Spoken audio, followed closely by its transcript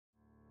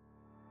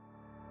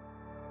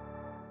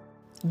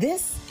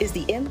This is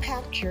the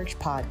Impact Church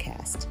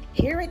Podcast.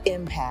 Here at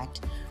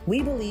Impact,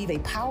 we believe a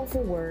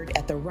powerful word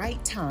at the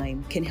right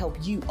time can help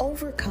you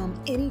overcome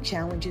any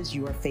challenges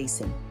you are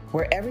facing.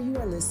 Wherever you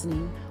are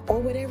listening or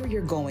whatever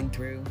you're going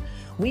through,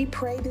 we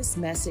pray this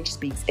message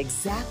speaks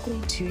exactly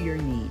to your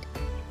need.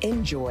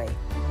 Enjoy.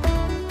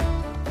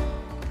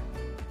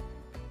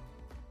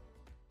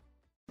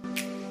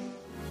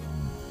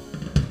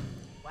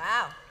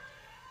 Wow.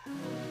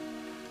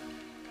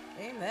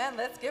 Amen.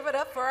 Let's give it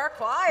up for our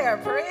choir.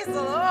 Praise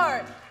the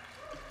Lord.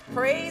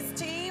 Praise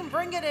team,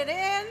 bringing it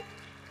in.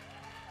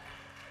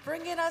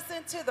 Bringing us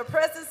into the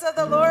presence of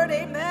the Lord.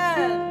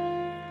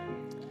 Amen.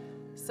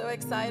 So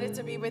excited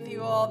to be with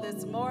you all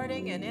this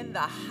morning and in the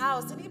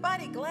house.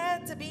 Anybody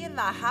glad to be in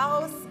the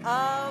house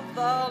of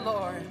the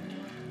Lord?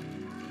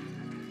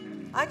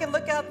 I can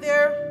look out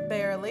there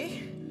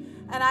barely,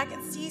 and I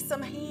can see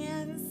some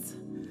hands,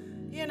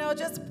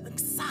 just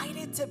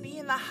excited to be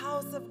in the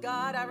house of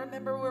God. I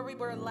remember where we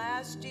were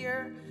last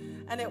year,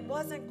 and it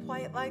wasn't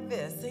quite like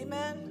this,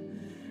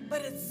 amen?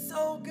 But it's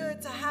so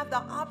good to have the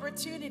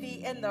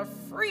opportunity and the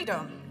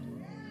freedom,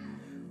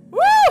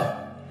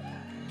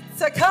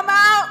 to come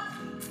out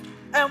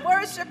and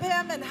worship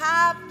Him and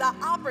have the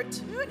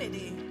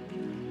opportunity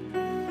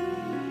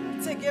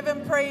to give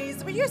Him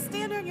praise. Will you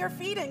stand on your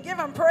feet and give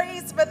Him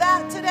praise for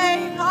that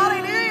today?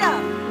 Hallelujah.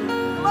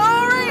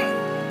 Glory,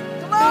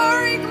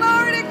 glory,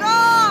 glory to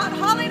God.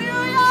 Hallelujah.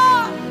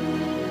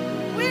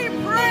 We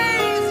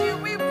praise you,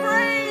 we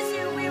praise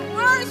you, we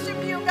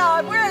worship you,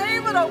 God. We're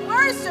able to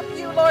worship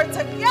you, Lord,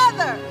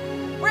 together.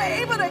 We're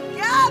able to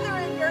gather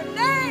in your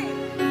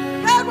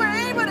name. God, we're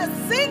able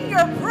to sing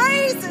your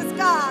praises,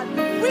 God.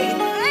 We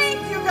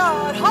thank you,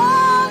 God.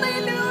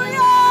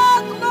 Hallelujah.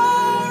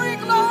 Glory,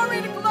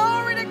 glory,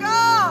 glory to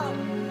God.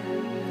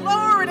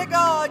 Glory to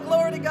God,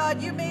 glory to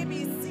God. You may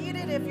be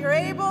seated if you're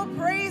able.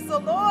 Praise the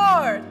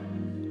Lord.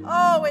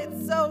 Oh,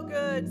 it's so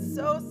good,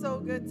 so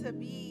good to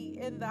be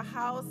in the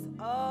house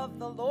of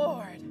the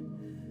Lord.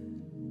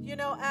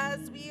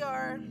 As we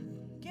are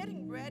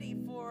getting ready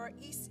for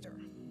Easter,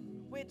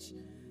 which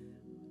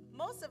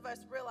most of us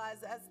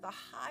realize as the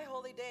high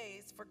holy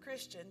days for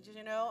Christians,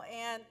 and,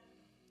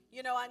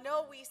 I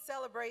know we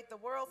celebrate, the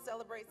world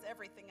celebrates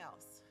everything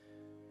else.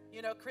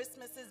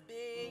 Christmas is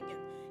big, and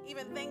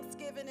even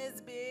Thanksgiving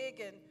is big,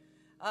 and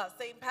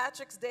St.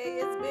 Patrick's Day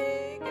is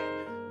big,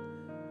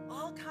 and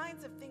all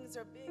kinds of things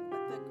are big,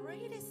 but the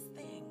greatest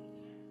thing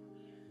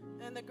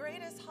and the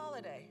greatest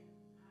holiday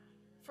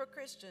for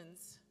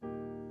Christians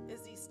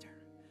is Easter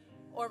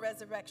or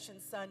Resurrection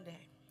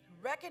Sunday,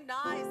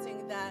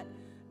 recognizing that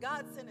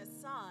God sent His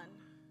Son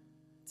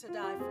to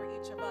die for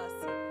each of us,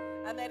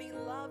 and that He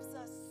loves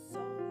us so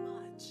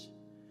much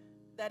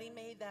that He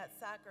made that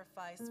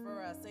sacrifice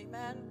for us.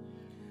 Amen?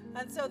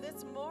 And so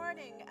this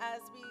morning,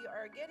 as we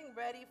are getting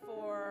ready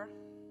for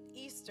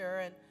Easter,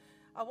 and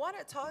I want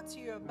to talk to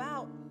you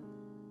about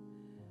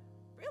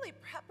really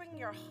prepping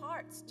your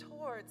hearts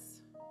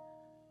towards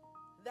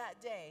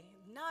that day,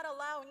 not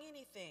allowing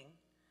anything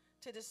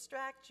to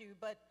distract you,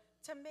 but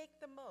to make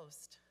the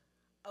most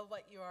of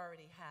what you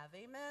already have.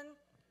 Amen?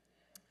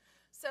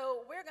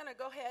 So we're going to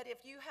go ahead.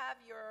 If you have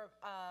your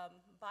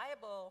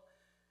Bible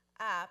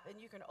app, and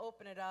you can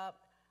open it up,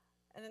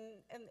 and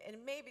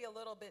it may be a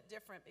little bit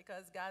different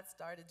because God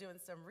started doing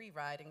some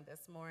rewriting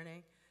this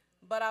morning,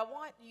 but I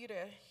want you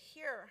to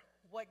hear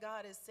what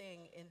God is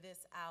saying in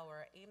this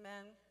hour.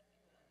 Amen?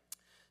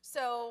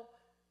 So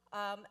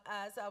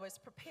as I was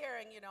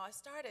preparing, I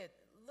started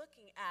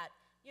looking at,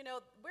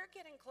 we're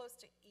getting close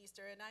to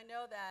Easter, and I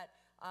know that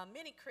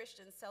many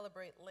Christians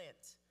celebrate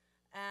Lent.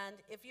 And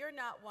if you're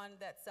not one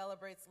that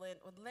celebrates Lent,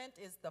 Lent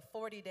is the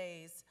 40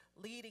 days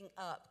leading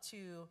up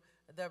to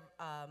the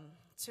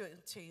to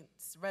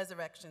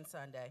Resurrection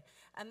Sunday.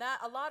 And that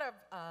a lot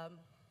of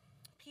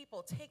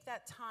people take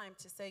that time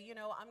to say,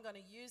 I'm going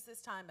to use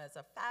this time as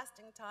a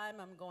fasting time.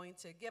 I'm going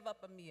to give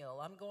up a meal.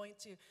 I'm going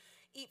to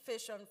eat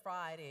fish on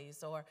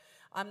Fridays, or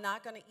I'm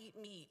not going to eat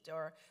meat,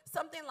 or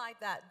something like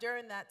that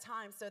during that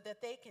time, so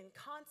that they can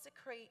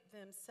consecrate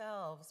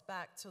themselves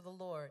back to the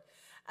Lord.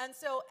 And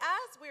so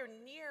as we're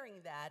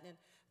nearing that, and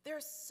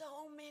there's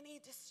so many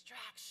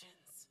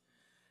distractions,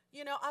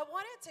 I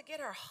wanted to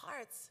get our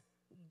hearts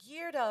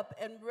geared up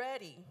and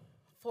ready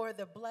for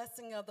the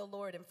blessing of the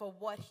Lord and for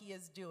what He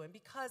is doing,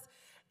 because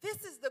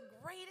this is the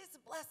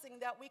greatest blessing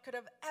that we could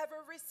have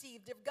ever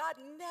received. If God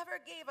never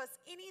gave us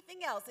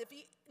anything else, if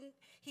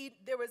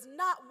there was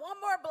not one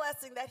more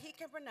blessing that He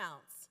can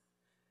pronounce,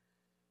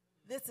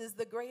 this is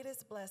the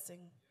greatest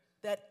blessing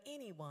that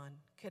anyone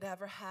could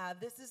ever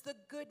have. This is the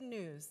good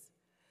news.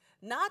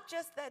 Not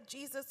just that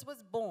Jesus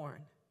was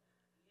born,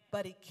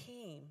 but He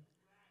came,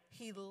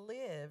 He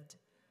lived,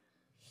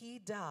 He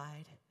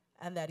died,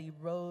 and that He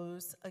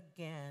rose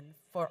again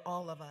for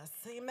all of us.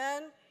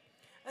 Amen?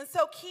 And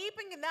so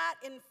keeping that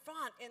in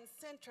front and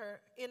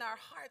center in our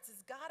hearts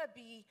has got to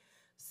be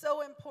so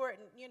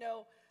important.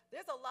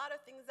 There's a lot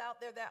of things out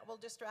there that will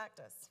distract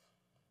us.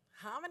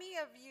 How many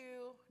of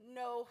you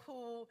know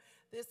who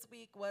this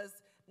week was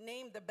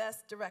named the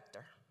best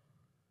director?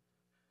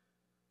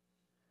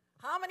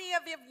 How many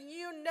of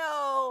you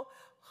know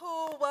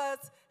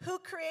who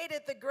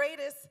created the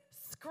greatest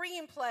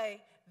screenplay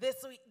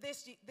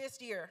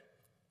this year?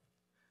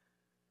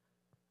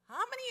 How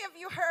many of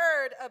you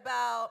heard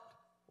about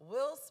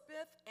Will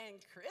Smith and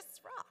Chris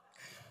Rock?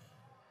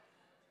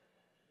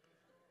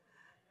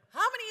 How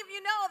many of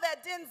you know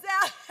that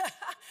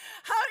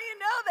how do you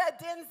know that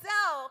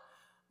Denzel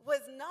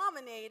was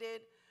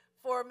nominated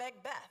for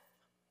Macbeth?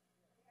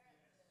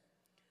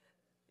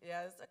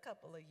 Yeah, there's a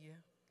couple of you.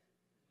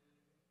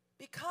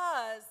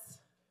 Because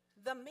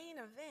the main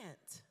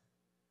event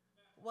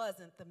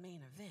wasn't the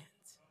main event.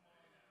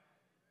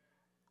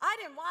 I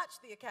didn't watch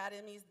the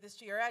Academies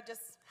this year. I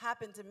just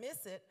happened to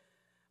miss it.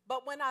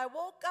 But when I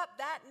woke up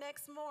that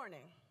next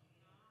morning,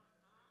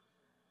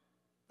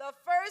 the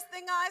first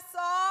thing I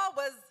saw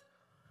was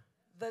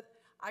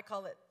I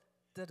call it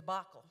the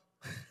debacle.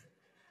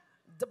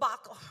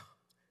 Debacle.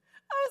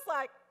 I was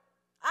like,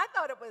 I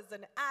thought it was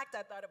an act.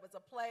 I thought it was a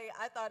play.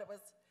 I thought it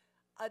was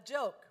a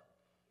joke.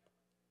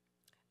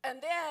 And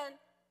then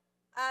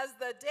as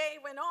the day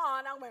went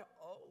on, I went,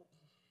 oh,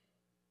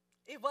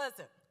 it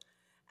wasn't.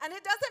 And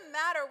it doesn't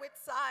matter which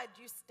side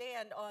you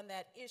stand on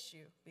that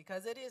issue,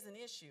 because it is an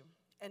issue.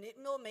 And it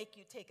will make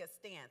you take a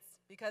stance,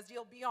 because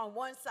you'll be on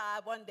one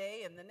side one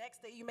day, and the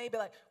next day you may be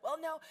like, well,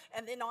 no.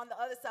 And then on the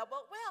other side,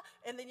 well,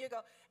 and then you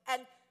go.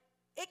 And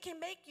it can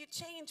make you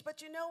change,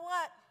 but you know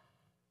what?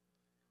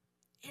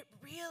 It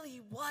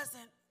really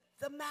wasn't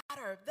the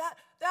matter.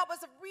 That was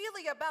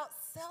really about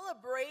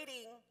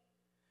celebrating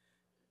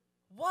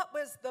what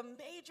was the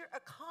major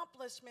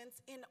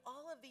accomplishments in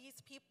all of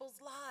these people's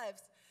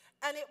lives.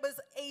 And it was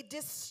a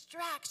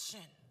distraction,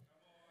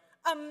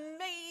 a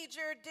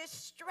major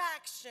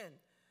distraction.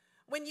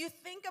 When you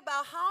think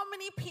about how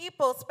many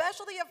people,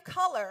 especially of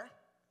color,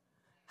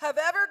 have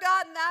ever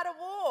gotten that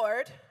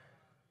award,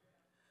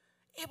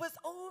 it was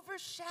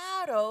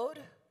overshadowed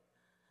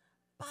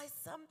by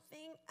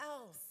something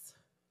else.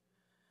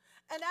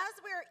 And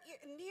as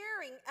we're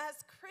nearing,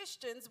 as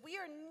Christians, we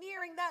are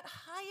nearing that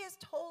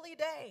highest holy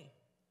day,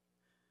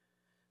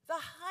 the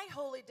high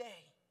holy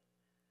day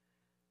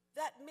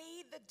that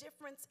made the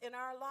difference in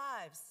our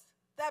lives,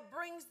 that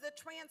brings the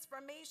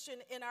transformation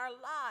in our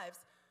lives.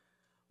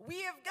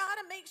 We have got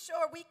to make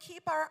sure we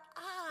keep our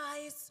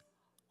eyes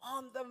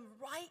on the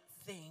right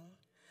thing,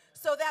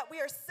 so that we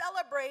are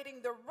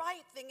celebrating the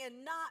right thing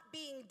and not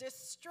being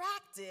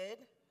distracted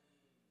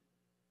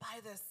by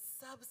the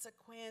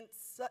subsequent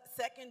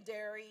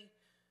secondary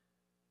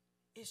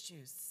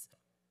issues.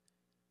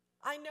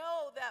 I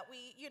know that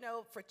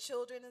for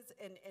children,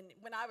 and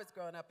when I was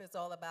growing up, it's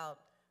all about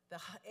the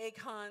egg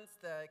hunts,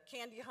 the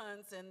candy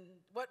hunts, and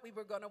what we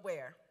were going to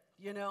wear,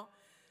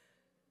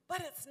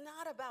 But it's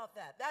not about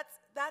that.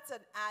 That's an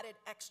added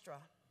extra.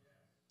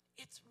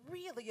 It's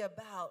really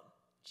about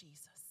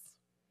Jesus.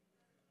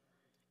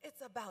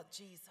 It's about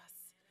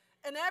Jesus.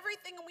 And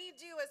everything we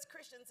do as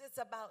Christians, it's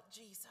about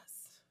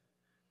Jesus.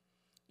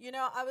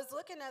 I was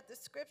looking at the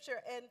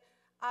scripture, and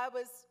I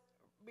was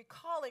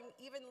recalling,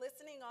 even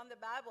listening on the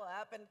Bible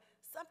app, and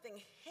something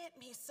hit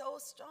me so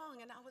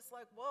strong, and I was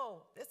like,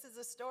 whoa, this is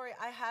a story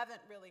I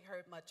haven't really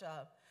heard much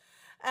of.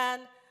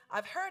 And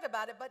I've heard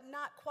about it, but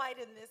not quite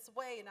in this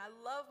way. And I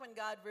love when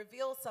God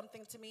reveals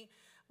something to me.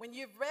 When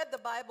you've read the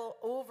Bible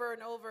over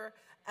and over,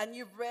 and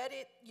you've read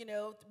it,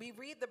 we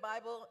read the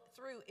Bible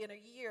through in a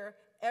year.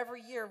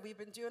 Every year, we've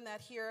been doing that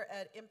here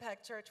at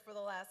Impact Church for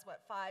the last,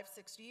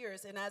 5-6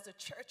 years. And as a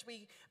church,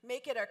 we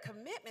make it our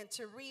commitment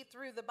to read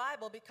through the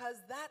Bible, because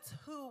that's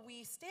who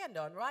we stand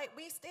on, right?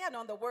 We stand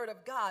on the Word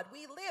of God.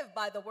 We live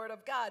by the Word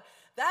of God.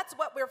 That's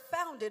what we're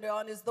founded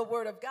on, is the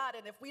Word of God.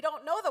 And if we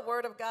don't know the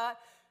Word of God,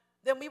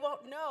 then we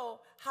won't know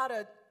how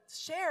to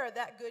share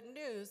that good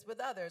news with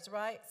others,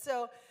 right?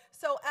 So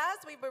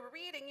as we were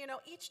reading,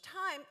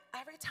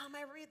 every time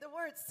I read the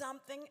word,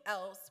 something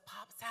else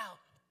pops out.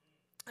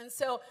 And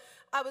so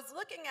I was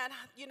looking at,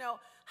 how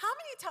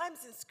many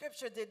times in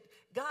Scripture did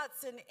God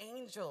send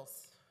angels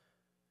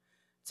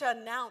to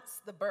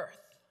announce the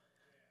birth?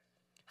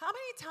 How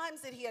many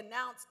times did he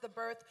announce the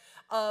birth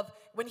of,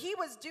 when he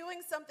was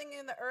doing something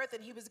in the earth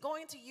and he was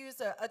going to use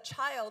a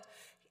child,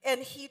 and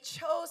he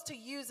chose to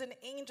use an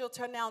angel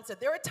to announce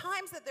it? There were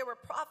times that there were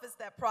prophets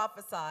that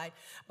prophesied,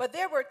 but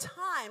there were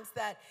times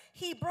that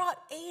he brought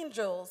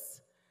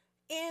angels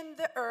in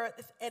the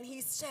earth, and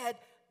he said,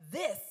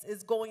 this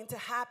is going to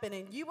happen,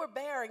 and you were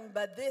bearing,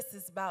 but this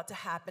is about to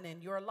happen in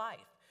your life.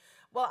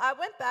 Well, I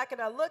went back and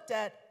I looked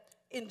at,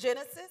 in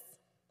Genesis,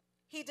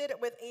 he did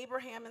it with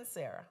Abraham and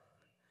Sarah.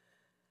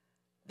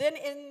 Then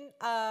in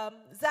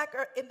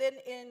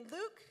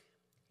Luke,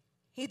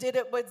 he did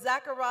it with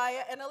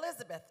Zechariah and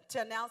Elizabeth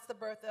to announce the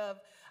birth of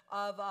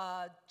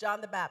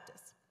John the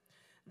Baptist.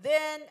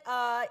 Then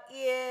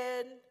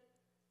in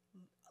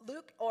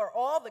Luke, or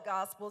all the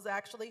Gospels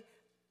actually,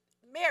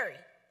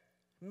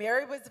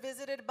 Mary was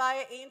visited by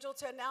an angel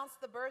to announce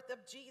the birth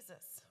of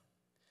Jesus.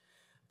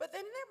 But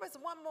then there was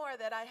one more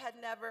that I had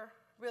never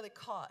really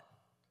caught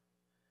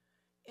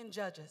in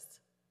Judges.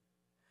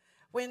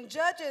 When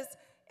Judges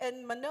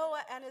and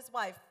Manoah and his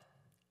wife,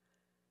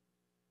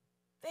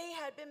 They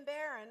had been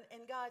barren,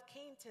 and God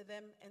came to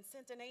them and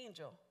sent an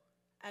angel.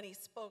 And he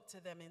spoke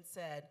to them and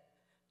said,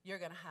 you're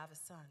going to have a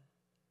son.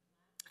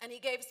 And he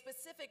gave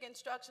specific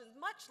instructions,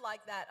 much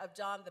like that of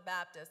John the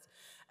Baptist.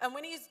 And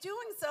when he's doing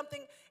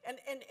something, and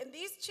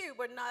these two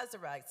were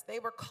Nazarites. They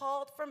were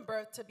called from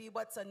birth to be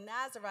what's a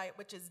Nazarite,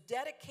 which is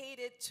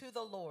dedicated to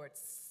the Lord,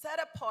 set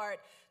apart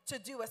to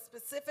do a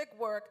specific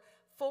work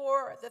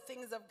for the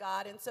things of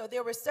God. And so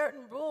there were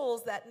certain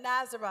rules that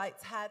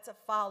Nazarites had to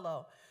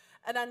follow.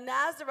 And a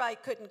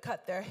Nazarite couldn't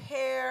cut their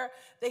hair.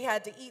 They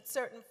had to eat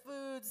certain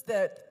foods.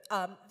 There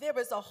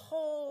was a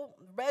whole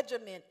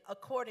regiment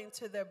according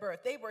to their birth.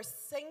 They were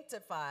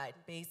sanctified,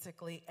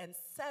 basically, and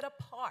set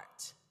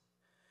apart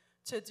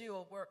to do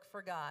a work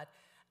for God,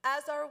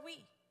 as are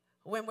we.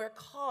 When we're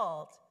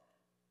called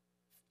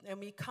and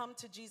we come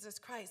to Jesus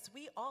Christ,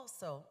 we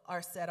also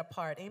are set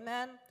apart.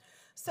 Amen?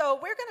 So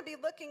we're going to be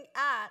looking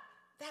at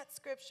that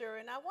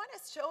scripture, and I want to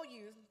show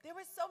you, there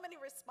were so many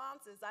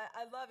responses.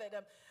 I love it.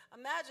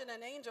 Imagine an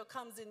angel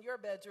comes in your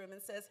bedroom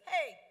and says,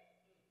 hey,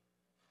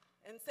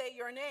 and say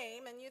your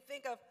name, and you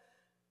think of,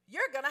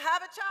 you're going to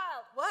have a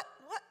child. What?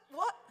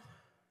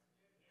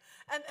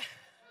 And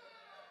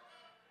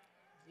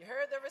you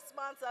heard the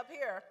response up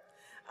here.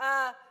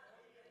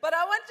 But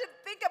I want you to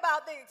think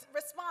about the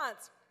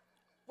response.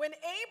 When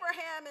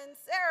Abraham and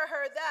Sarah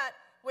heard that,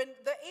 when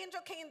the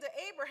angel came to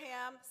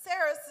Abraham,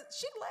 Sarah,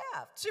 she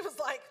laughed. She was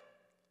like,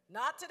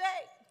 not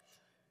today.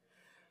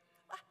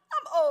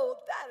 I'm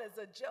old. That is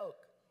a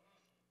joke.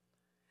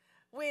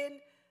 When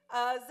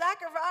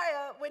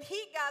Zechariah, when he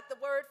got the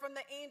word from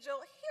the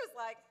angel, he was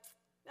like,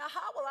 now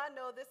how will I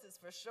know this is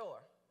for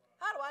sure?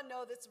 How do I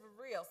know this is for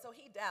real? So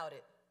he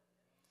doubted.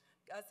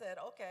 God said,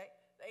 okay.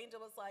 The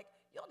angel was like,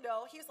 you'll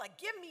know. He was like,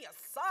 give me a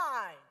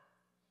sign.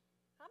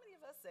 How many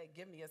of us say,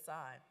 give me a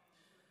sign?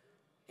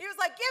 He was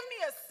like, give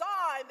me a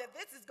sign that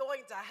this is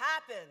going to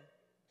happen.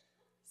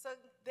 So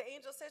the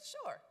angel said,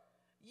 sure.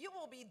 You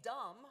will be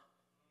dumb.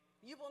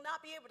 You will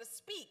not be able to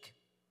speak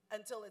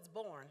until it's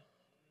born.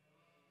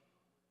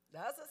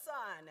 That's a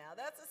sign now.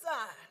 That's a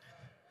sign.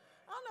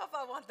 I don't know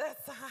if I want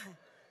that sign.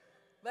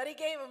 But he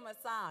gave him a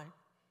sign.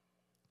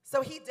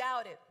 So he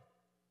doubted.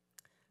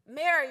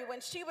 Mary,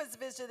 when she was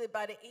visited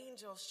by the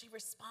angel, she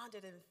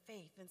responded in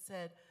faith and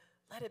said,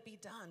 let it be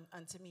done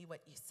unto me what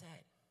you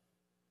said.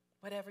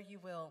 Whatever you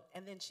will.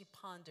 And then she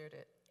pondered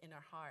it in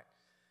her heart.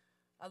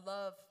 I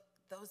love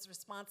those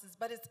responses.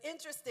 But it's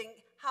interesting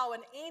how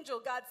an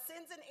angel, God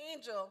sends an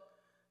angel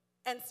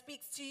and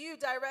speaks to you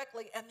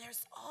directly, and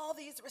there's all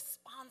these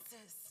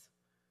responses.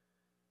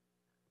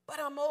 But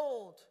I'm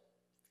old.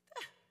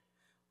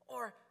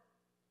 Or,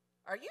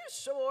 are you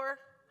sure?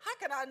 How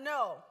can I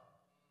know?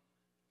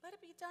 Let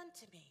it be done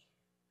to me.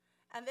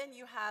 And then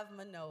you have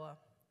Manoah.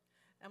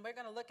 And we're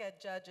going to look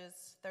at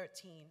Judges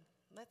 13.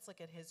 Let's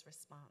look at his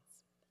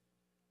response.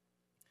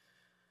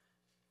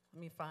 Let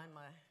me find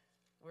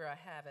where I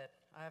have it.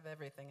 I have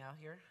everything out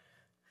here.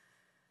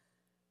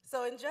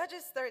 So in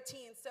Judges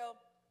 13, so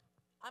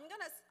I'm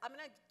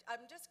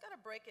just gonna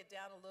break it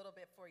down a little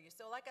bit for you.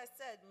 So like I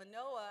said,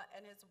 Manoah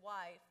and his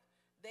wife,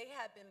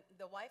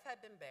 the wife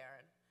had been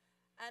barren,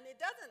 and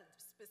it doesn't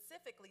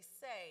specifically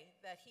say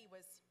that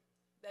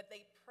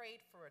they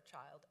prayed for a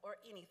child or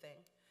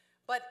anything,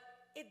 but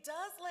it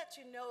does let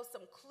you know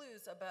some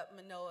clues about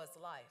Manoah's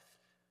life.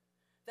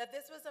 That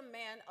this was a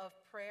man of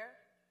prayer,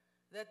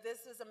 that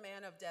this is a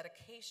man of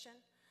dedication,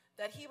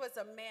 that he was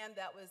a man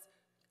that was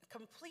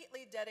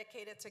completely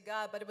dedicated to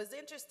God. But it was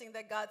interesting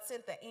that God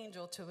sent the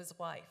angel to his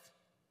wife.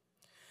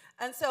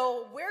 And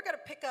so we're going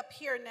to pick up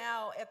here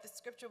now at the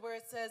scripture where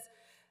it says,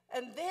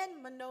 and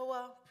then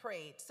Manoah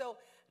prayed. So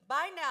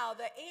by now,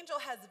 the angel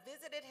has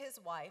visited his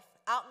wife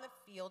out in the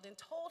field and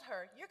told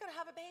her, you're going to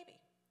have a baby.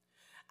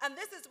 And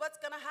this is what's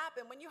going to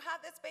happen. When you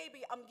have this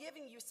baby, I'm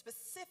giving you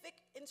specific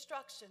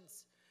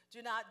instructions.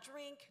 Do not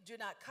drink, do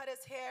not cut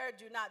his hair,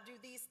 do not do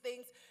these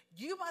things.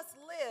 You must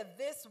live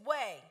this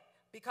way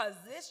because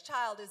this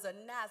child is a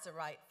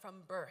Nazarite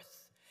from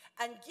birth.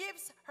 And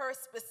gives her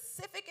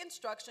specific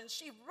instructions.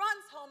 She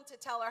runs home to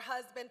tell her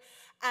husband,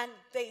 and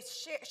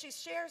she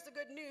shares the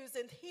good news,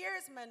 and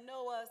here's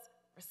Manoah's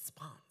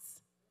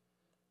response.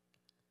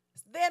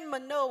 Then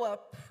Manoah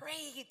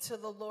prayed to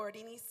the Lord,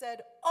 and he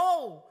said,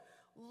 oh,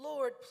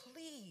 Lord,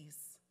 please,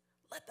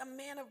 let the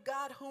man of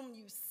God whom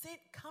you sent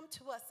come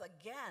to us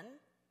again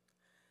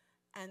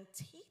and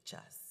teach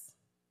us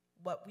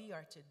what we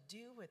are to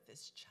do with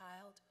this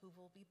child who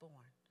will be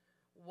born.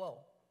 Whoa,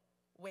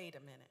 wait a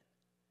minute.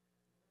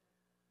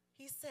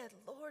 He said,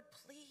 Lord,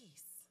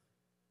 please,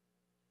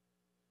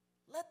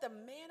 let the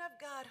man of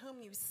God whom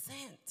you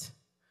sent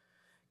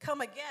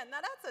come again.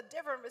 Now, that's a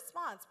different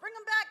response. Bring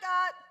him back,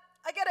 God.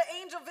 I get an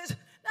angel visit.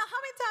 Now, how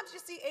many times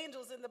you see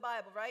angels in the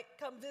Bible, right?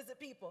 Come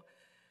visit people.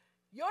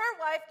 Your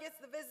wife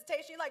gets the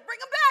visitation. You're like, bring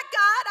him back,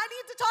 God. I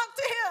need to talk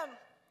to him.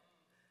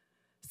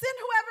 Send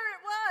whoever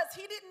it was.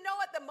 He didn't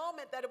know at the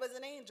moment that it was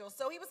an angel.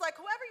 So he was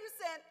like, whoever you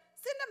sent,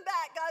 send him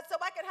back, God,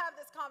 so I can have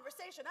this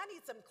conversation. I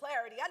need some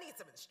clarity. I need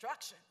some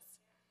instructions.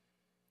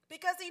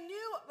 because he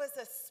knew it was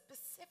a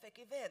specific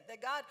event,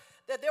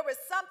 that there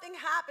was something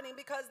happening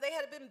because they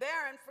had been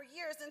barren for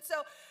years. And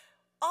so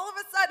all of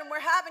a sudden we're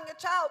having a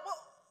child.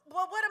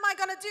 Well, what am I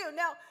going to do?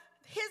 Now,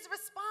 his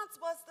response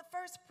was to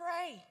first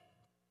pray.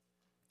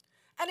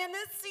 And in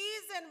this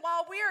season,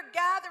 while we're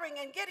gathering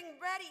and getting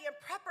ready and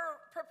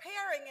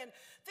preparing and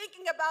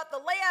thinking about the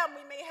lamb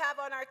we may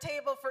have on our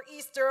table for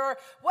Easter, or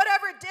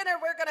whatever dinner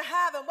we're going to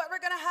have and what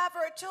we're going to have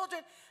for our children,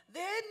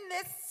 then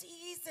this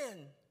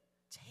season,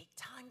 take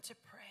time to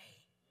pray.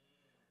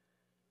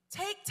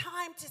 Take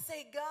time to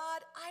say,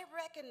 God, I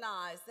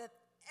recognize that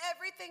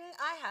everything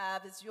I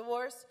have is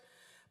yours,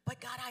 but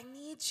God, I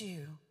need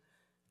you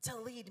to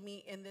lead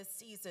me in this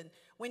season.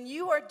 When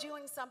you are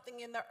doing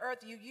something in the earth,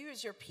 you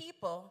use your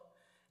people.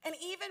 And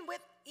even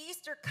with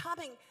Easter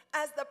coming,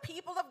 as the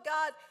people of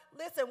God,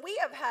 listen, we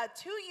have had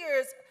 2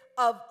 years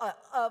of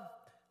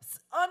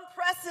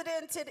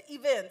unprecedented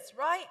events,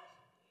 right?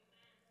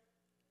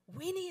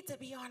 We need to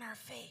be on our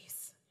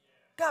face.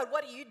 God,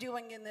 what are you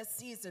doing in this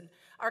season?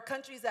 Our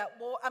country's at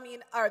war.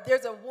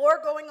 There's a war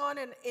going on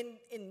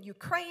in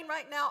Ukraine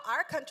right now.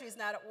 Our country's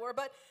not at war,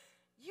 but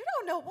you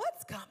don't know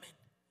what's coming.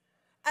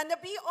 And to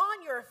be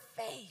on your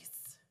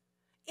face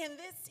in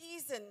this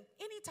season,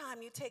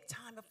 anytime you take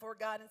time before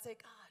God and say,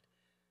 God,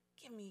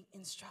 give me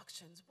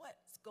instructions.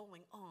 What's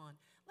going on?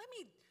 Let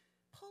me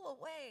pull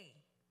away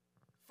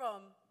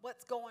from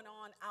what's going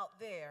on out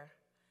there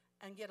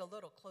and get a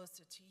little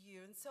closer to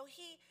you. And so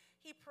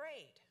he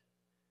prayed.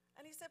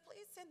 And he said,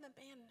 please send the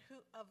man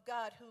of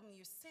God whom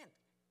you sent.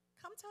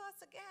 Come to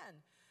us again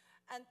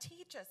and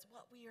teach us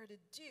what we are to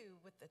do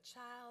with the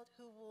child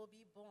who will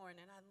be born.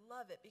 And I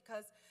love it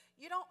because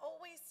you don't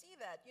always see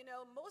that. You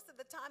know, most of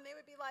the time they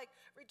would be like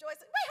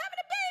rejoicing, we're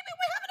having a baby,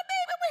 we're having a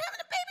baby, we're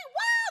having a baby.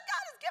 Wow,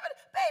 God has given a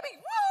baby,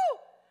 woo!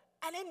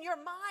 And in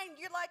your mind,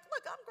 you're like,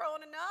 look, I'm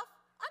grown enough.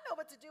 I know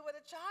what to do with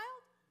a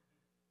child.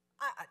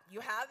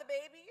 You have the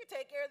baby, you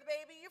take care of the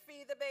baby, you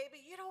feed the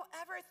baby. You don't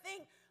ever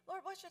think,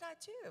 Lord, what should I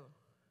do?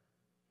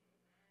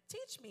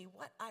 Teach me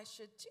what I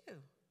should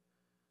do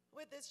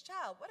with this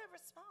child. What a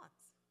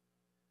response.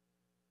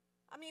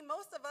 I mean,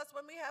 most of us,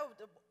 when we have,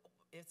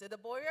 is it a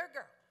boy or a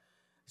girl?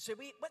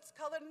 What's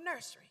color the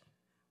nursery?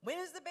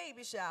 When is the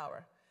baby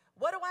shower?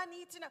 What do I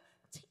need to know?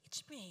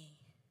 Teach me.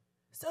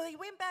 So he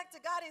went back to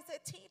God and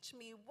said, teach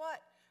me what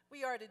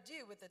we are to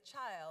do with a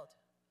child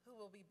who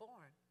will be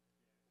born.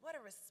 What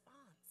a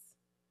response.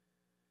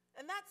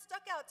 And that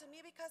stuck out to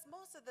me because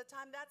most of the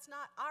time that's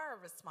not our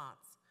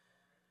response.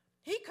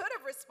 He could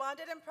have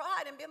responded in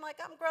pride and been like,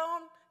 I'm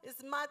grown,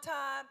 it's my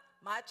time,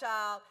 my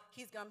child,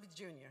 he's going to be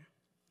junior.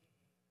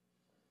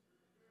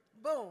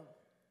 Boom,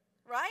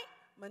 right?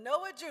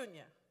 Manoah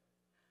Jr.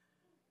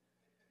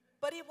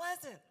 But he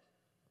wasn't.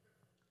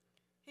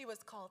 He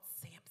was called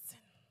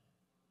Samson.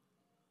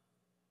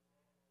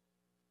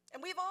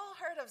 And we've all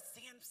heard of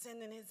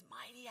Samson and his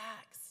mighty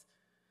acts.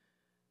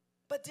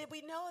 But did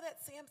we know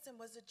that Samson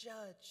was a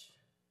judge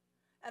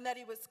and that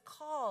he was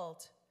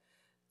called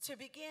to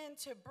begin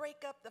to break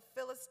up the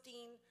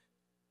Philistine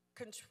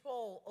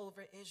control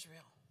over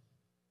Israel?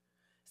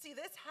 See,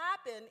 this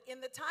happened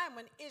in the time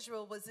when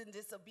Israel was in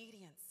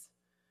disobedience.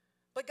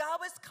 But God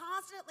was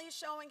constantly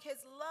showing his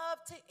love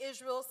to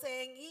Israel,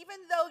 saying, even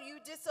though you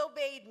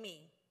disobeyed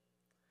me,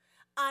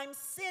 I'm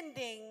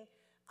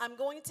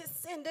going to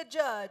send a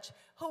judge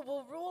who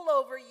will rule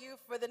over you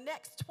for the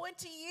next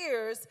 20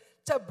 years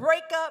to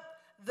break up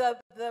the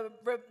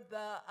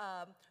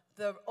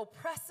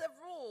oppressive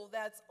rule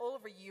that's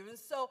over you. And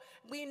so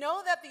we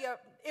know that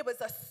it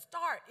was a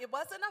start. It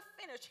wasn't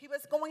a finish. He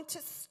was going to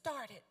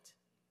start it.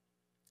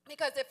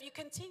 Because if you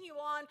continue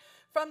on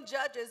from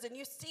Judges and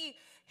you see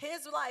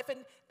his life,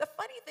 and the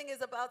funny thing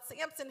is about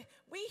Samson,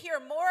 we hear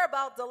more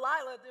about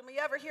Delilah than we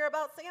ever hear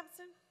about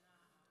Samson.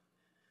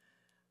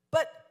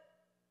 But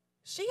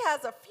she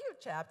has a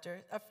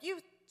few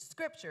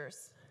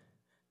scriptures.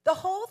 The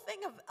whole thing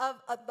of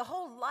the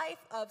whole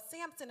life of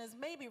Samson is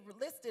maybe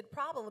listed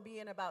probably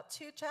in about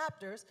 2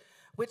 chapters,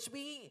 which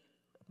we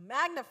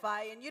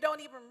magnify and you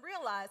don't even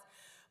realize.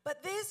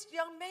 But this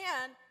young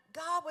man,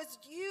 God was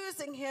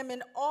using him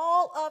in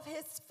all of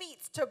his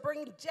feats to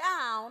bring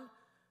down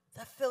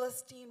the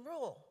Philistine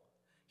rule.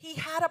 He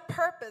had a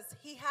purpose.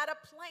 He had a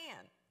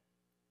plan.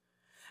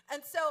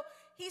 And so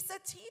he said,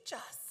 teach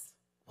us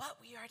what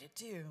we are to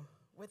do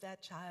with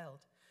that child.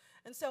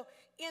 And so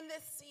in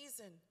this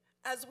season,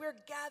 as we're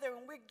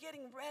gathering, we're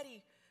getting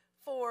ready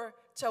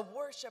to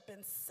worship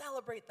and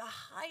celebrate the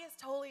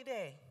highest holy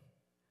day,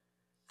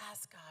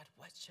 ask God,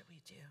 what should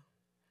we do?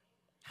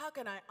 How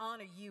can I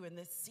honor you in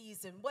this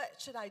season? What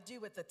should I do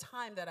with the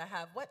time that I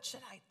have? What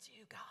should I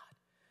do, God?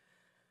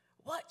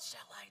 What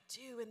shall I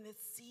do in this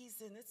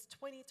season? It's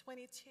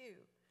 2022.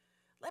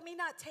 Let me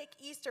not take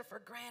Easter for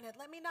granted.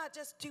 Let me not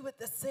just do it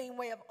the same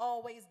way I've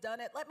always done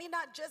it. Let me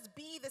not just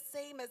be the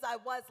same as I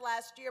was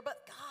last year,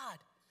 but God,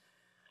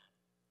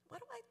 what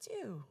do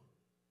I do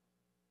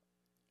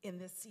in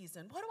this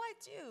season? What do I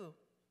do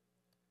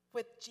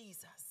with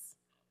Jesus?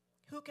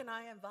 Who can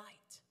I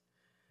invite?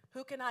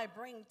 Who can I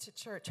bring to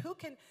church? Who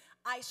can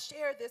I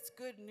share this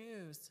good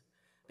news?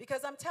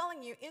 Because I'm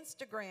telling you,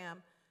 Instagram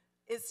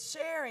is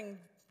sharing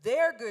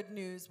their good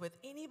news with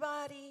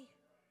anybody.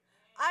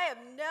 I have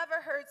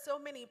never heard so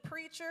many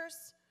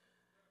preachers,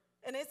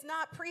 and it's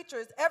not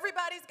preachers.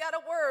 Everybody's got a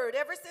word.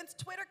 Ever since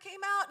Twitter came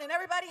out and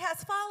everybody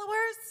has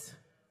followers,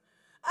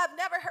 I've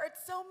never heard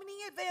so many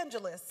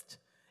evangelists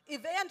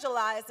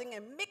evangelizing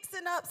and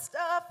mixing up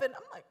stuff, and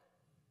I'm like,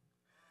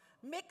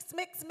 mix,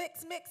 mix,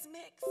 mix, mix,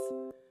 mix.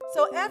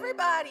 So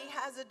everybody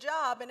has a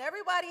job, and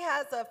everybody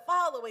has a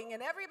following,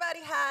 and everybody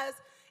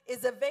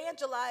is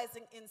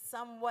evangelizing in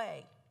some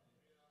way.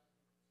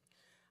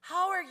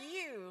 How are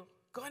you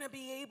going to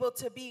be able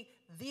to be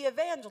the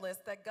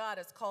evangelist that God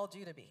has called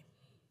you to be?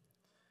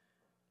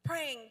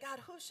 Praying, God,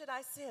 who should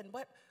I send?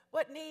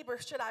 What neighbor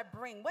should I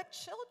bring? What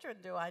children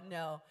do I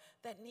know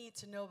that need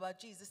to know about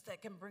Jesus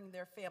that can bring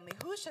their family?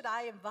 Who should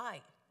I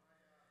invite?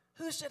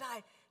 Who should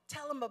I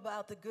tell them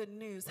about the good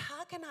news?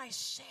 How can I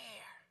share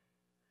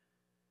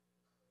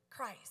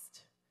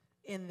Christ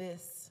in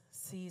this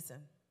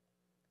season?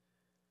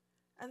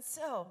 And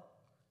so,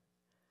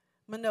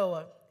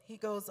 Manoah, he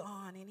goes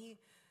on,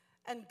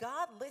 and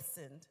God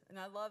listened, and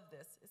I love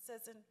this. It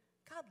says, and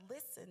God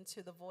listened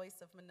to the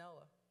voice of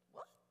Manoah.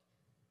 What?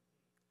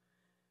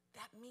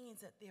 That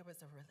means that there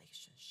was a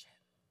relationship.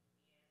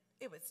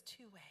 It was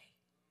two-way.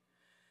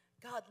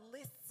 God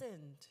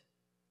listened.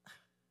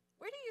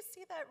 Where do you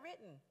see that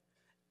written?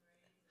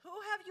 Who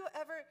have you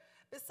ever,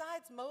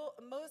 besides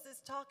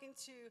Moses talking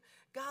to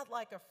God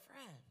like a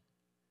friend,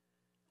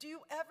 do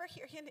you ever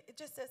hear him? It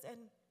just says, and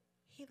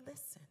he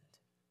listened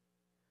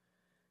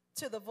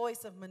to the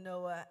voice of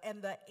Manoah,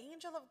 and the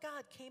angel of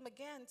God came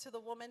again to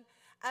the woman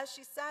as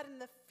she sat in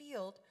the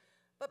field,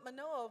 but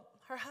Manoah,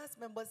 her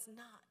husband, was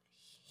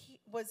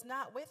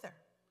not with her.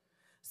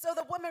 So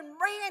the woman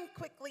ran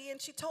quickly,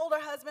 and she told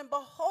her husband,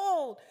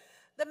 behold,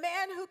 the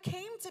man who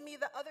came to me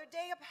the other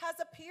day has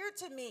appeared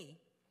to me.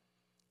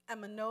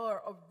 And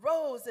Manoah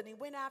arose, and he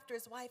went after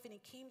his wife, and he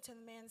came to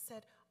the man and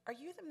said, are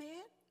you the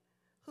man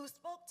who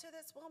spoke to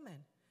this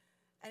woman?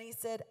 And he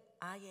said,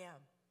 I am.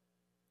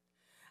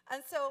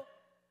 And so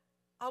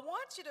I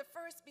want you to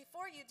first,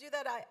 before you do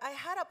that, I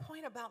had a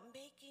point about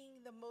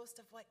making the most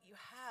of what you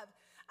have.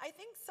 I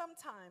think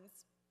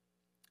sometimes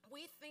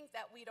we think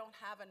that we don't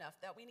have enough,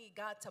 that we need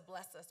God to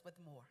bless us with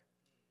more.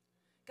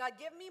 God,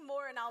 give me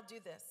more and I'll do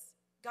this.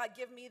 God,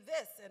 give me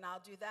this and I'll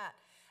do that.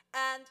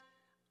 And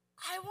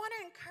I want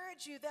to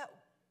encourage you that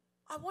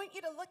I want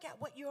you to look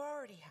at what you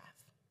already have.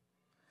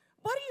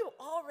 What do you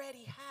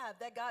already have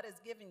that God has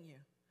given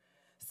you?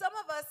 Some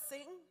of us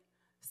sing.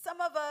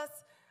 Some of us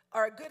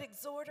are good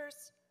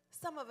exhorters.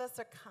 Some of us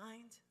are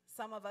kind.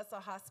 Some of us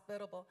are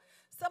hospitable.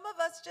 Some of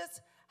us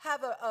just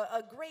have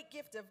a great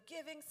gift of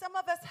giving. Some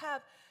of us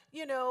have,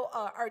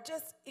 are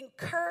just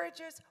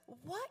encouragers.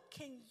 What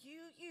can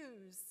you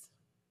use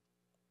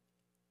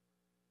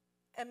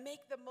and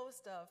make the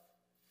most of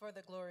for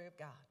the glory of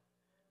God?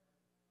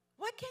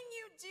 What can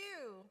you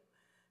do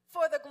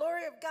for the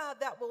glory of God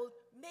that will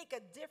make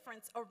a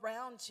difference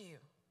around you?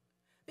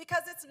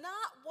 Because it's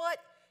not what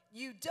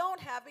you don't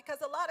have,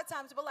 because a lot of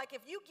times we're like, if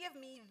you give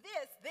me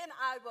this, then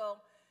I will.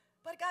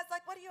 But God's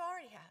like, what do you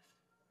already have?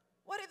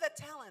 What are the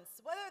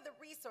talents? What are the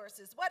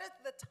resources? What is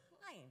the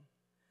time?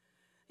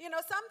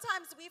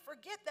 Sometimes we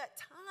forget that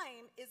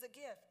time is a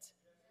gift.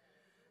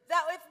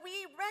 That if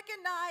we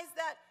recognize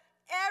that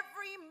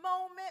every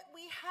moment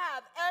we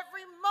have,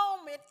 every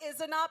moment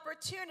is an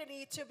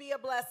opportunity to be a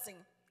blessing.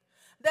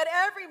 That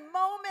every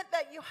moment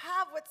that you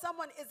have with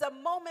someone is a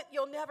moment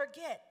you'll never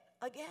get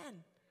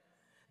again.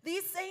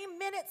 These same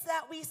minutes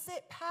that we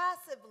sit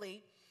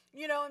passively,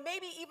 and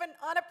maybe even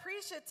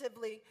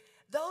unappreciatively,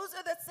 those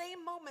are the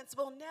same moments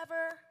we'll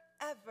never,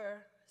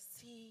 ever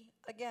see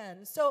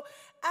again. So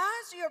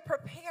as you're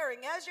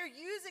preparing, as you're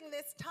using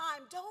this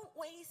time, don't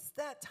waste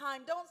that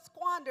time. Don't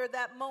squander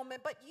that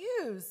moment, but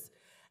use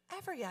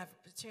every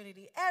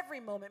opportunity, every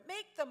moment.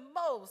 Make the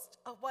most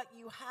of what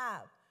you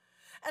have.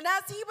 And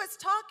as he was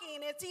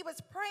talking, as he was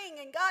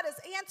praying, and God is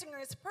answering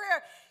his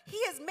prayer, he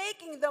is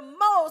making the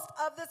most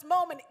of this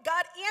moment.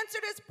 God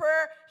answered his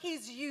prayer.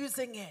 He's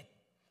using it.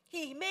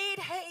 He made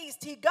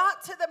haste. He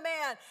got to the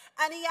man,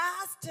 and he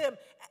asked him,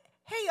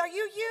 hey, are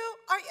you?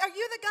 Are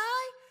you the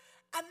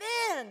guy? And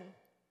then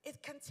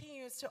it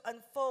continues to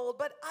unfold.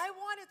 But I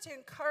wanted to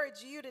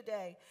encourage you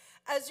today,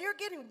 as you're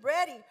getting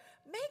ready,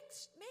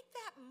 make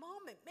that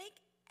moment, make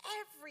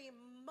every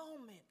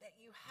moment that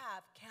you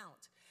have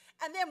count.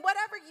 And then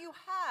whatever you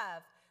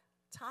have,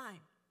 time,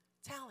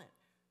 talent,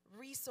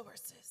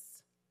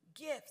 resources,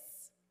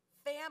 gifts,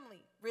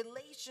 family,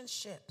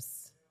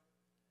 relationships,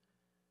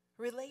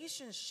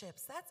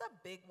 that's a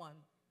big one.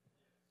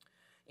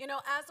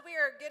 As we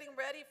are getting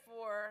ready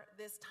for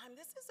this time,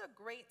 this is a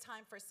great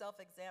time for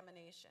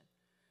self-examination.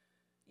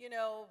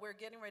 We're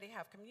getting ready to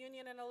have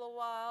communion in a little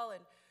while,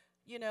 and,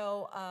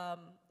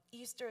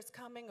 Easter is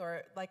coming,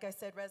 or like I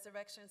said,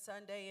 Resurrection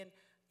Sunday, and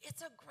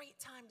it's a great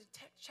time to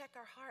check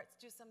our hearts,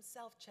 do some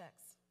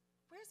self-checks.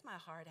 Where's my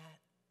heart at?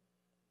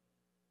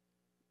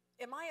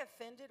 Am I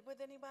offended with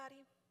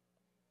anybody?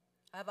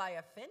 Have I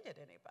offended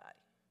anybody?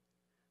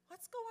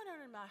 What's going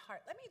on in my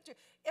heart?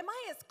 Am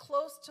I as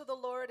close to the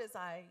Lord as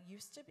I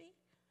used to be?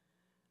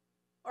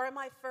 Or am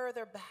I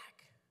further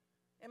back?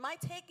 Am I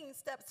taking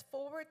steps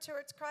forward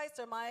towards Christ,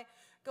 or am I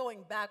going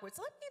backwards?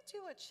 Let me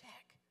do a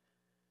check.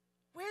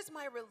 Where's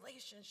my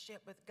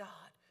relationship with God?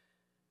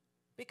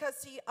 Because,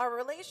 see, our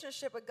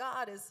relationship with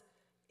God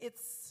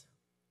it's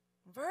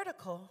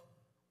vertical,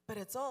 but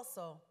it's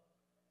also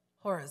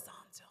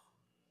horizontal.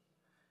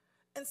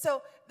 And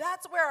so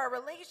that's where our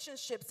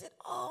relationships, it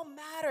all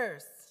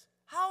matters.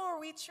 How are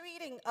we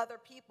treating other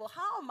people?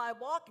 How am I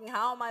walking?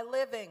 How am I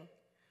living?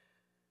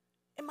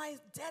 Am I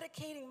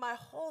dedicating my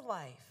whole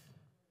life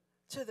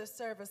to the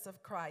service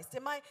of Christ?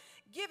 Am I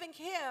giving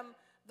him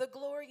the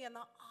glory and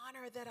the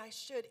honor that I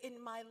should in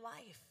my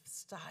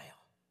lifestyle,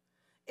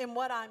 in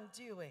what I'm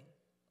doing?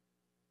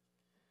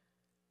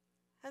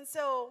 And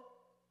so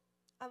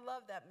I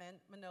love that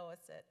Manoah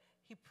said.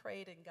 He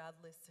prayed and God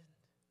listened.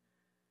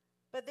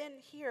 But then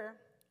here,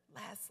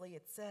 lastly,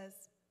 it says,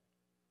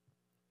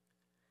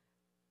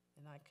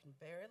 and I can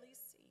barely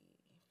see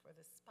for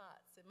the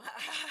spots in my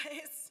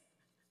eyes,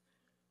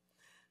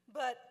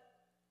 but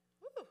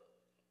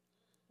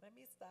let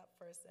me stop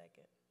for a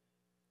second.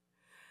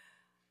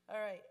 All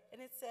right,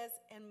 and it says,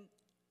 and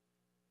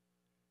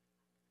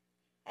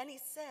he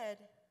said,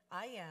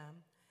 I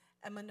am.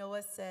 And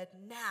Manoah said,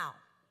 now.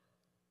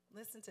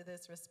 Listen to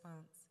this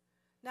response.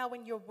 Now,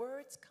 when your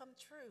words come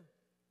true,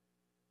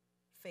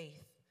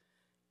 faith,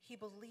 he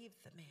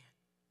believed the man.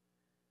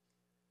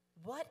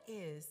 What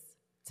is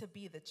to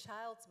be the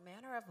child's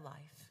manner of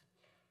life,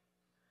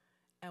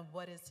 and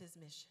what is his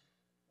mission?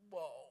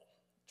 Whoa,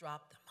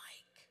 drop the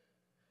mic.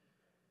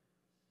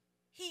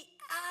 He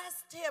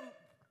asked him,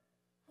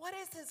 what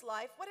is his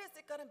life? What is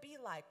it going to be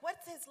like?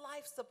 What's his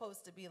life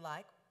supposed to be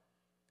like?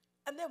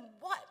 And then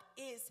what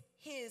is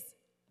his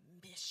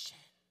mission?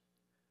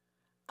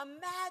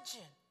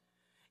 Imagine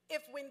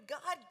if when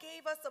God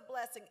gave us a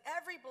blessing,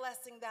 every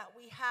blessing that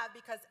we have,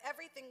 because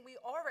everything we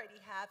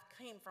already have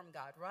came from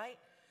God, right?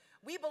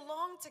 We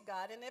belong to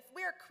God, and if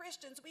we're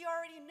Christians, we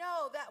already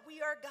know that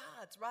we are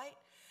God's, right?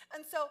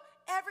 And so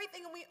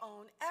everything we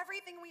own,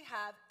 everything we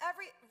have,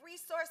 every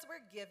resource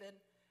we're given,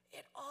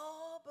 it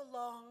all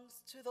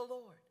belongs to the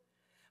Lord.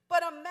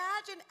 But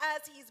imagine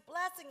as he's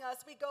blessing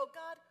us, we go,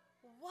 God,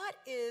 what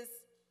is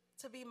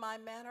to be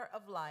my manner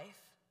of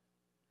life?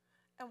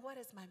 And what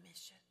is my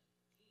mission?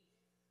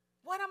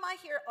 What am I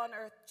here on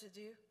earth to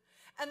do?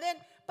 And then,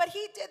 but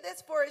he did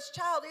this for his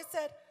child. He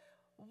said,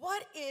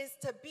 what is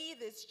to be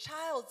this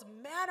child's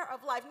manner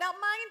of life? Now,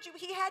 mind you,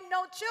 he had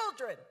no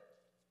children.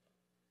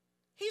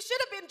 He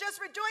should have been just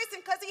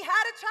rejoicing because he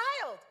had a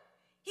child.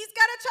 He's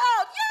got a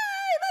child.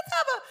 Yay, let's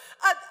have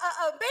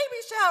a baby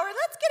shower.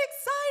 Let's get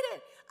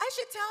excited. I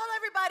should tell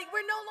everybody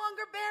we're no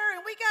longer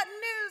barren. We got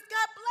news.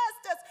 God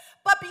blessed us.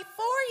 But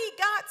before he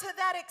got to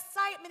that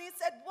excitement, he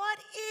said, what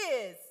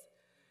is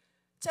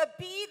to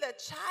be the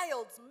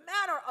child's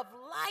manner of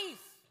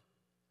life?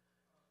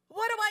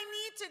 What do I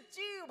need to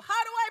do?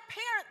 How do I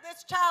parent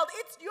this child?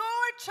 It's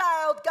your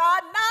child,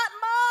 God, not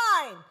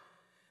mine.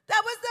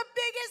 That was the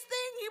biggest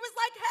thing. He was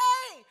like,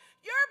 hey,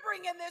 you're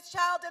bringing this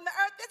child in the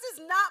earth. This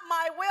is not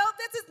my will.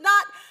 This is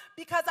not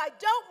because I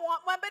don't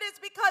want one, but it's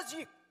because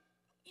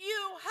you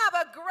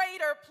have a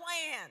greater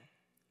plan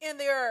in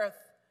the earth.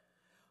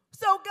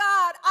 So,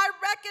 God, I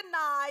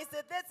recognize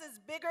that this is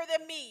bigger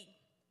than me.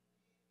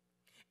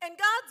 And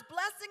God's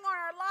blessing on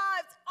our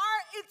lives,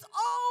 it's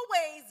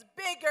always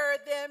bigger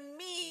than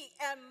me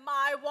and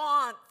my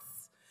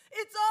wants.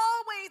 It's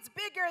always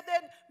bigger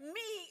than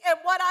me and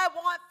what I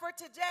want for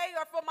today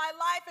or for my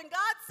life. And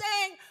God's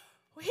saying,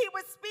 he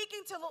was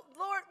speaking to the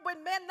Lord.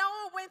 When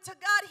Manoah went to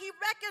God, he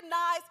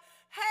recognized,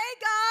 hey,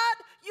 God,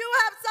 you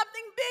have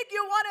something big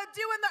you want to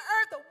do in the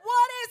earth.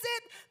 What is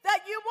it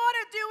that you want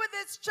to do with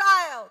this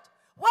child?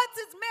 What's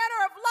his manner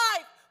of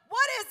life?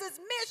 What is his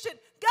mission?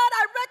 God,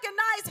 I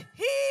recognize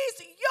he's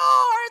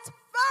yours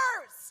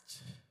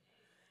first.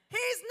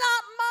 He's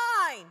not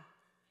mine.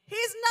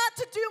 He's not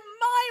to do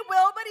my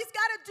will, but he's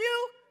got to do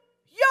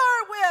your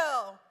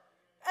will.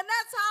 And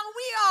that's how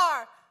we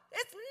are.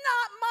 It's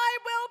not my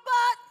will,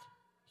 but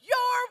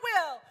your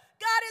will.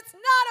 God, it's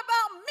not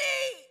about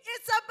me.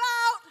 It's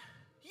about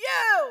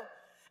you.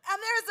 And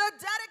there's a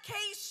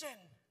dedication,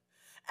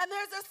 and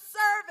there's a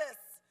service,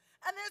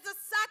 and there's a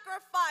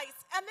sacrifice,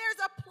 and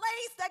there's a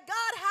place that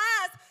God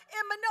has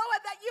in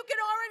Manoah that you can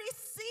already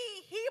see.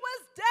 He was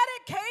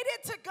dedicated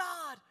to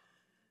God.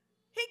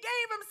 He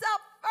gave himself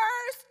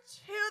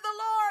first to the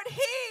Lord.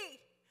 He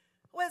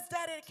was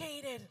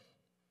dedicated.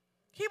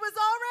 He was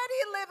already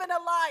living a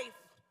life.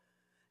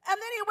 And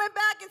then he went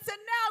back and said,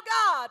 now,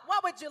 God,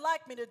 what would you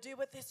like me to do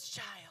with this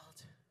child?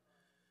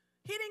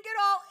 He didn't get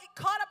all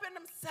caught up in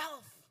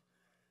himself.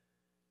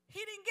 He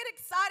didn't get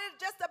excited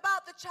just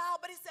about the child,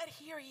 but he said,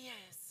 here he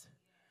is.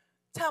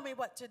 Tell me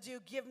what to do.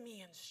 Give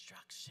me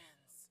instructions.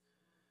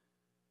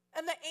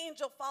 And the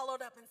angel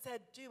followed up and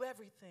said, do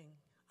everything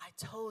I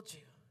told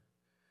you.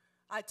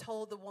 I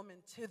told the woman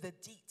to the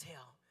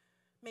detail.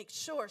 Make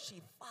sure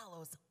she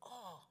follows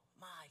all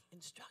my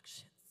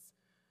instructions.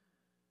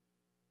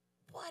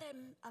 What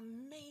an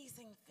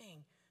amazing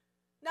thing.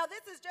 Now,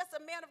 this is just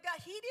a man of God.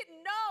 He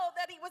didn't know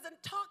that he wasn't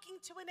talking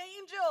to an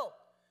angel.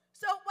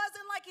 So it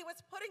wasn't like he was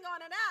putting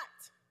on an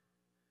act.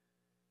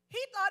 He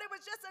thought it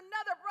was just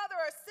another brother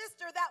or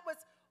sister that was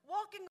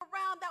walking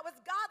around that was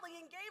godly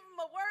and gave him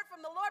a word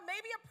from the Lord,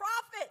 maybe a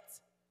prophet.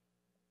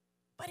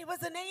 But he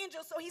was an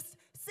angel, so he's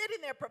sitting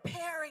there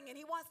preparing, and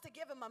he wants to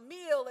give him a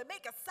meal and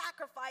make a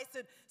sacrifice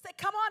and say,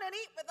 come on and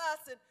eat with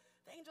us. And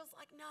the angel's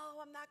like, no,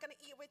 I'm not going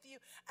to eat with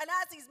you. And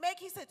as he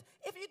said,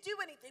 if you do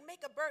anything,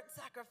 make a burnt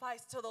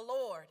sacrifice to the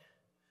Lord.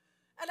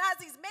 And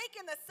as he's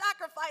making the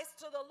sacrifice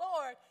to the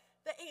Lord,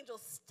 the angel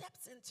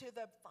steps into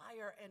the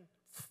fire and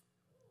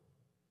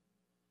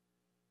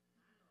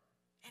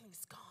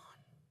he's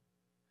gone.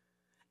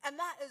 And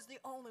that is the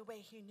only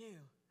way he knew.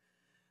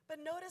 But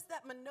notice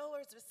that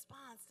Manoah's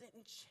response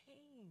didn't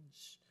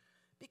change.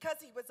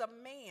 Because he was a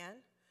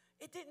man,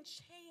 it didn't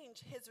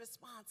change his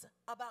response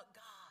about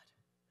God.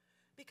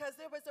 Because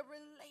there was a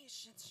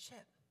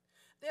relationship.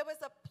 There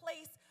was a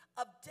place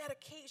of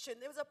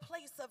dedication. There was a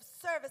place of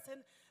service.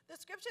 And the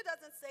scripture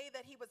doesn't say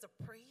that he was a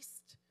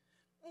priest.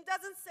 It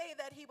doesn't say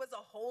that he was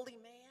a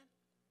holy man.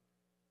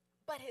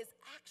 But his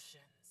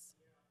actions,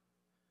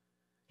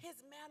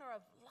 his manner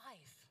of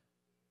life,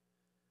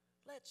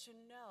 lets you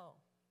know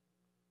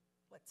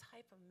what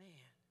type of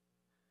man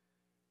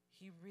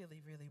he really,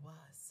 really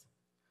was.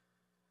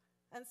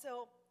 And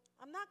so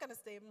I'm not going to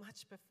stay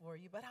much before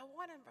you, but I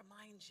want to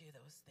remind you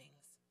those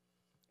things.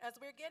 As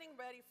we're getting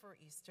ready for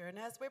Easter and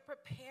as we're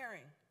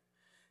preparing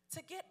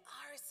to get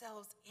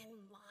ourselves in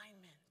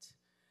alignment,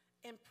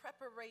 in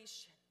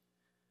preparation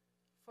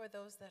for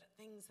those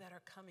things that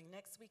are coming.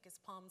 Next week is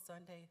Palm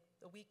Sunday.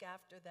 The week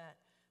after that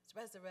is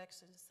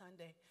Resurrection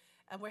Sunday.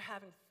 And we're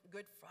having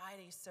Good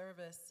Friday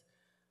service.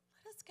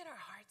 Let us get our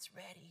hearts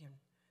ready and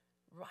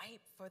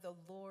ripe for the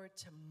Lord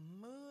to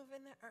move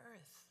in the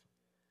earth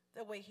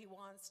the way he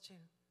wants to.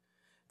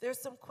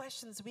 There's some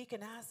questions we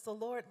can ask the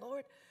Lord.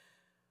 Lord,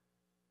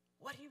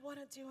 what do you want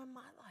to do in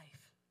my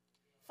life?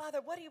 Father,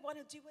 what do you want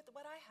to do with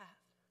what I have?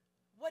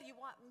 What do you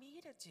want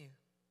me to do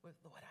with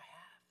what I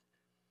have?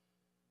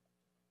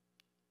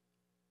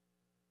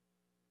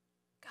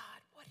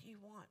 God, what do you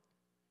want?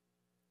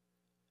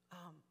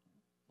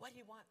 What do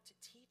you want to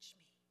teach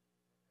me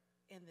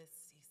in this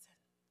season?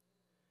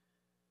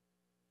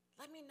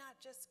 Let me not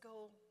just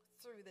go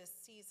through this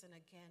season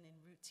again in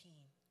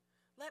routine.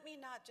 Let me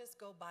not just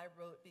go by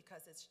rote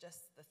because it's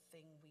just the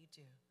thing we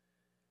do.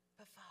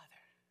 But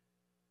Father,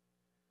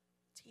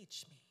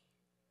 teach me.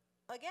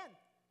 Again,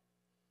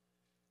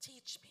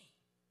 teach me.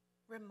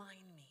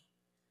 Remind me.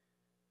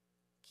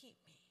 Keep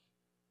me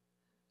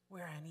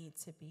where I need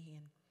to be.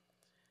 And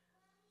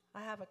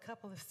I have a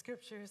couple of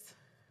scriptures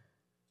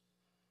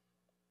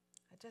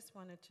I just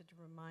wanted to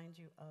remind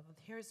you of.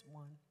 Here's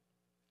one.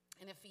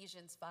 In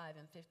Ephesians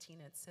 5:15,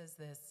 it says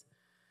this.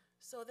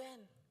 So then,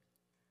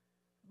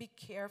 be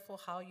careful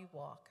how you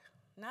walk,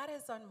 not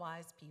as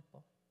unwise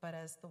people, but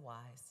as the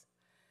wise,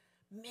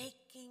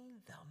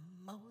 making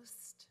the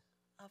most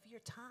of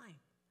your time,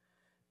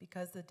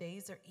 because the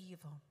days are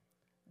evil.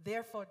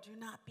 Therefore, do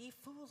not be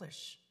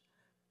foolish,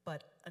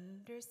 but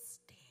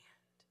understand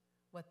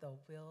what the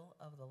will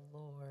of the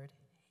Lord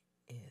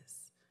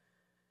is.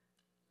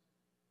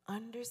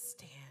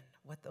 Understand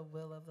what the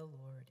will of the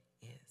Lord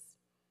is.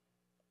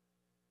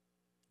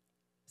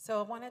 So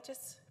I want to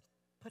just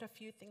put a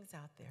few things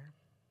out there.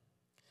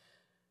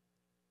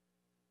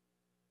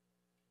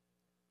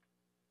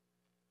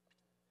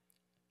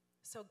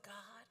 So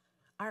God,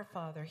 our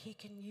Father, he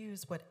can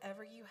use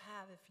whatever you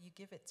have if you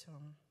give it to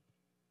him.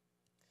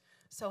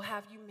 So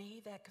have you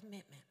made that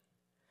commitment?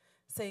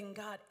 Saying,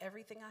 God,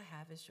 everything I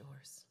have is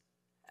yours.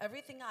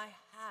 Everything I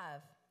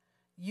have,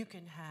 you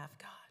can have,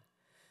 God.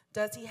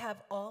 Does he have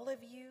all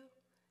of you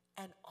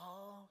and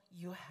all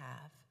you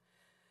have?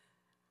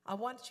 I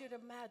want you to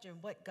imagine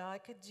what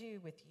God could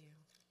do with you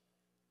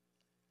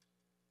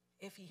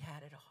if he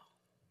had it all.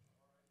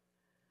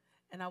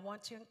 And I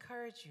want to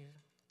encourage you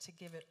to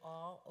give it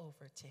all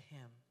over to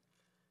him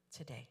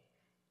today.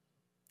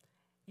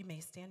 You may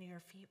stand on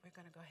your feet. We're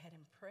going to go ahead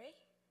and pray.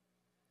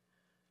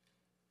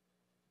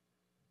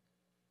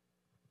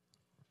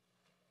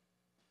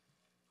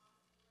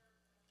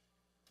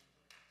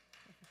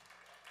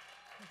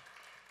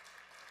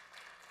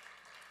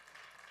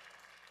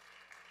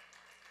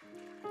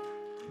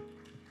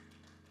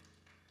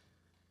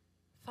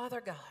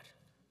 Father God,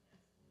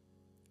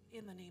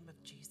 in the name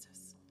of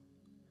Jesus,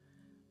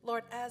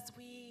 Lord, as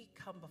we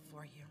come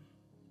before you,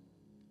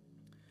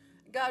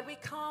 God, we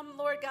come,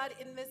 Lord God,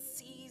 in this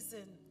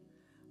season,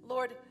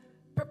 Lord,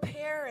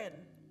 preparing,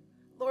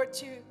 Lord,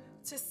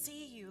 to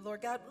see you,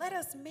 Lord God. Let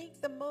us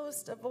make the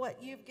most of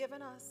what you've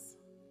given us,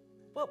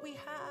 what we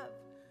have.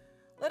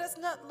 Let us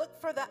not look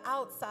for the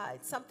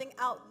outside, something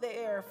out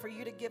there for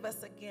you to give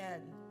us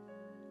again.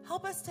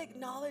 Help us to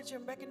acknowledge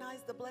and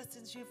recognize the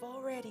blessings you've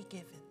already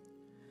given,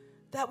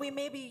 that we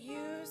may be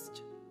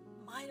used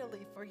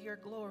mightily for your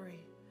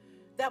glory,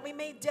 that we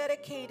may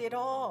dedicate it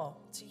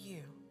all to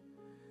you,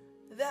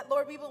 that,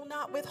 Lord, we will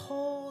not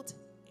withhold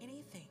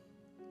anything.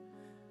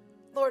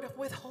 Lord,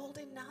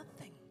 withholding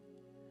nothing,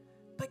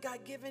 but God,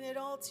 giving it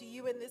all to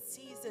you in this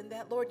season,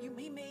 that, Lord, you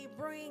may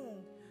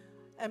bring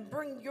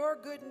your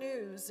good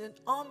news and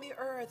on the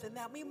earth, and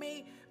that we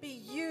may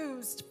be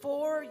used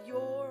for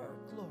your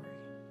glory,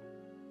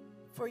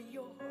 for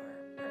your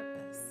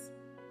purpose,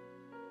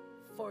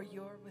 for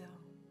your will.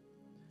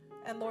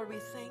 And Lord, we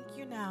thank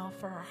you now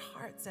for our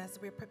hearts as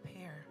we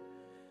prepare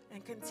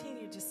and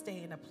continue to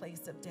stay in a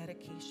place of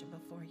dedication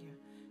before you,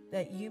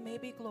 that you may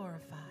be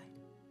glorified.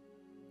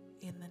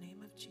 In the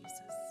name of Jesus.